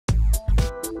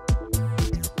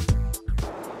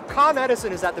Con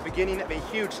Edison is at the beginning of a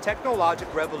huge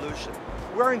technological revolution.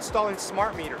 We're installing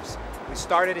smart meters. We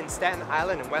started in Staten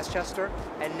Island and Westchester,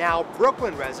 and now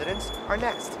Brooklyn residents are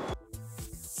next.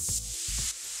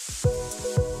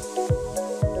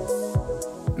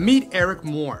 Meet Eric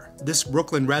Moore. This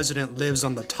Brooklyn resident lives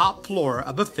on the top floor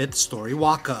of a 5th-story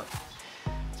walk-up.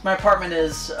 My apartment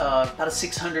is about a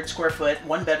 600 square foot,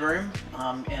 1-bedroom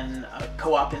in a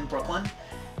co-op in Brooklyn.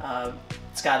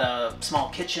 It's got a small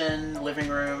kitchen, living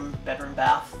room, bedroom,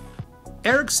 bath.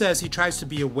 Eric says he tries to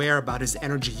be aware about his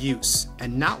energy use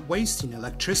and not wasting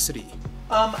electricity.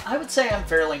 I would say I'm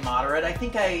fairly moderate. I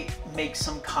think I make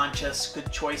some conscious good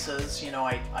choices. You know,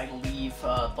 I leave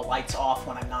the lights off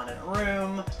when I'm not in a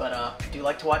room, but I do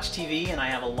like to watch TV, and I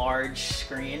have a large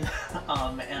screen,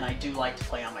 and I do like to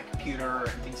play on my computer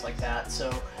and things like that.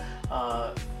 So,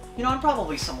 you know, I'm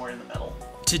probably somewhere in the middle.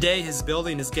 Today, his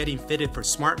building is getting fitted for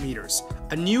smart meters,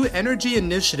 a new energy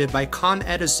initiative by Con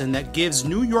Edison that gives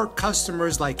New York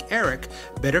customers like Eric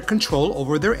better control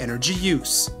over their energy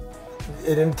use.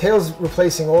 It entails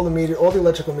replacing all the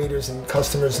electrical meters in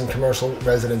customers and commercial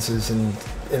residences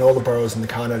in all the boroughs in the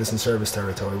Con Edison service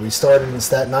territory. We started in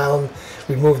Staten Island,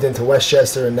 we moved into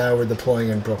Westchester, and now we're deploying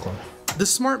in Brooklyn. The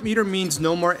smart meter means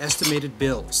no more estimated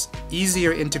bills,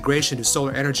 easier integration to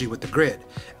solar energy with the grid,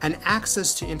 and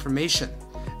access to information.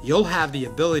 You'll have the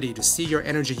ability to see your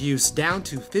energy use down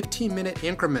to 15-minute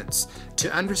increments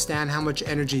to understand how much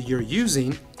energy you're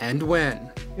using and when.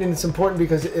 And it's important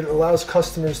because it allows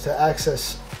customers to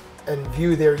access and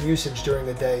view their usage during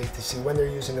the day to see when they're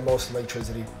using the most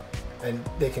electricity, and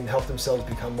they can help themselves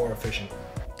become more efficient.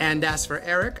 And as for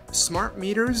Eric, smart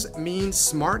meters mean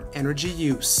smart energy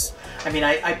use. I mean,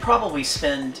 I probably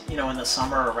spend, you know, in the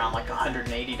summer around like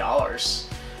 $180,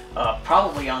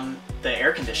 probably on the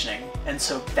air conditioning. And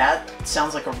so that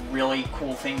sounds like a really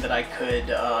cool thing that I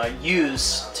could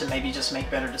use to maybe just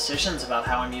make better decisions about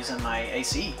how I'm using my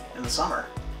AC in the summer.